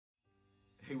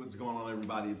Hey, what's going on,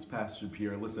 everybody? It's Pastor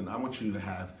Pierre. Listen, I want you to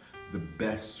have the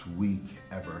best week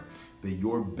ever. That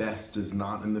your best is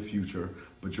not in the future,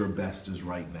 but your best is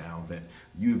right now. That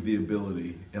you have the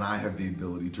ability, and I have the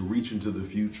ability, to reach into the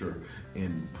future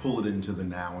and pull it into the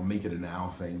now and make it a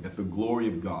now thing. That the glory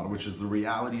of God, which is the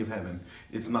reality of heaven,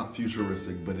 it's not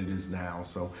futuristic, but it is now.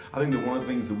 So I think that one of the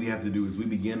things that we have to do is we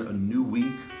begin a new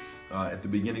week. At the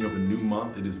beginning of a new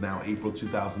month, it is now April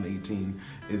 2018,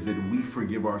 is that we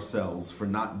forgive ourselves for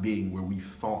not being where we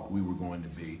thought we were going to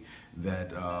be.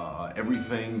 That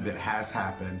everything that has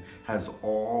happened has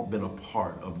all been a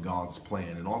part of God's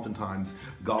plan. And oftentimes,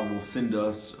 God will send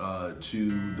us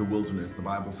to the wilderness. The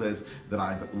Bible says that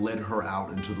I've led her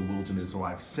out into the wilderness, or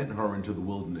I've sent her into the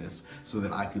wilderness so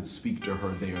that I could speak to her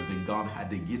there. That God had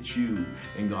to get you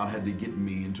and God had to get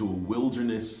me into a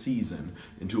wilderness season,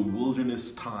 into a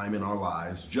wilderness time in our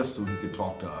lives, just so He could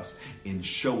talk to us and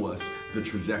show us the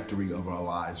trajectory of our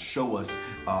lives, show us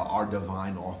our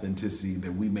divine authenticity,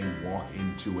 that we may walk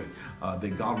into it,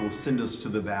 that God will send us to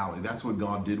the valley. That's what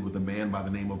God did with a man by the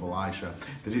name of Elisha,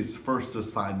 that his first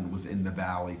assignment was in the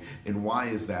valley. And why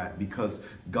is that? Because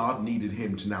God needed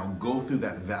him to now go through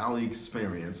that valley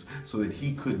experience so that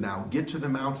he could now get to the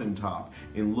mountaintop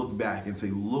and look back and say,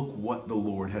 look what the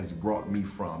Lord has brought me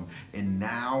from, and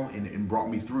now, and brought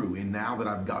me through. And now that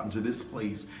I've gotten to this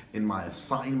place in my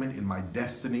assignment, in my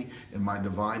destiny, in my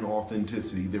divine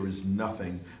authenticity, there is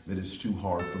nothing that is too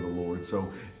hard for the Lord.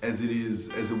 So as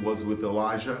it was with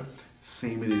Elijah,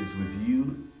 same it is with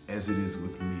you as it is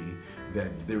with me,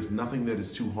 that there's nothing that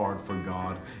is too hard for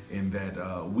God, and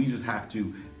that we just have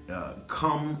to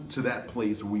come to that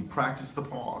place where we practice the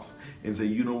pause and say,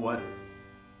 you know what?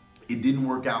 It didn't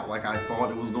work out like I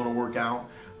thought it was going to work out.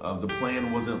 The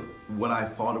plan wasn't what I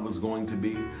thought it was going to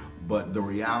be, but the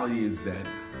reality is that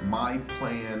my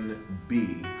plan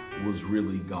B was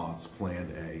really God's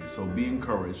plan A. So be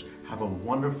encouraged, have a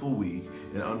wonderful week,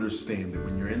 and understand that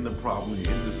when you're in the problem,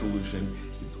 you're in the solution,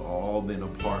 it's all been a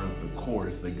part of the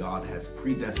course that God has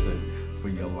predestined for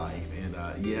your life.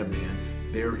 And yeah, man,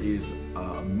 there is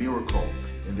a miracle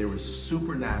and there is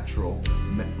supernatural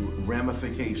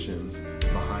ramifications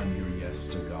behind your yes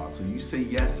to God. So you say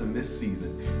yes in this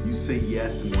season. You say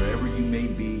yes, and wherever you may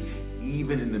be,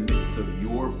 even in the midst of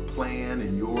your plan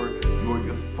and your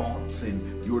thoughts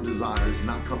and your desires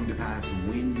not coming to pass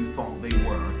when you thought they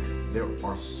were, there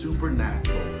are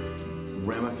supernatural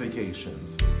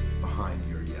ramifications behind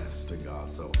your yes to God.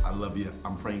 So I love you.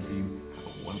 I'm praying for you.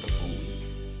 Have a wonderful week.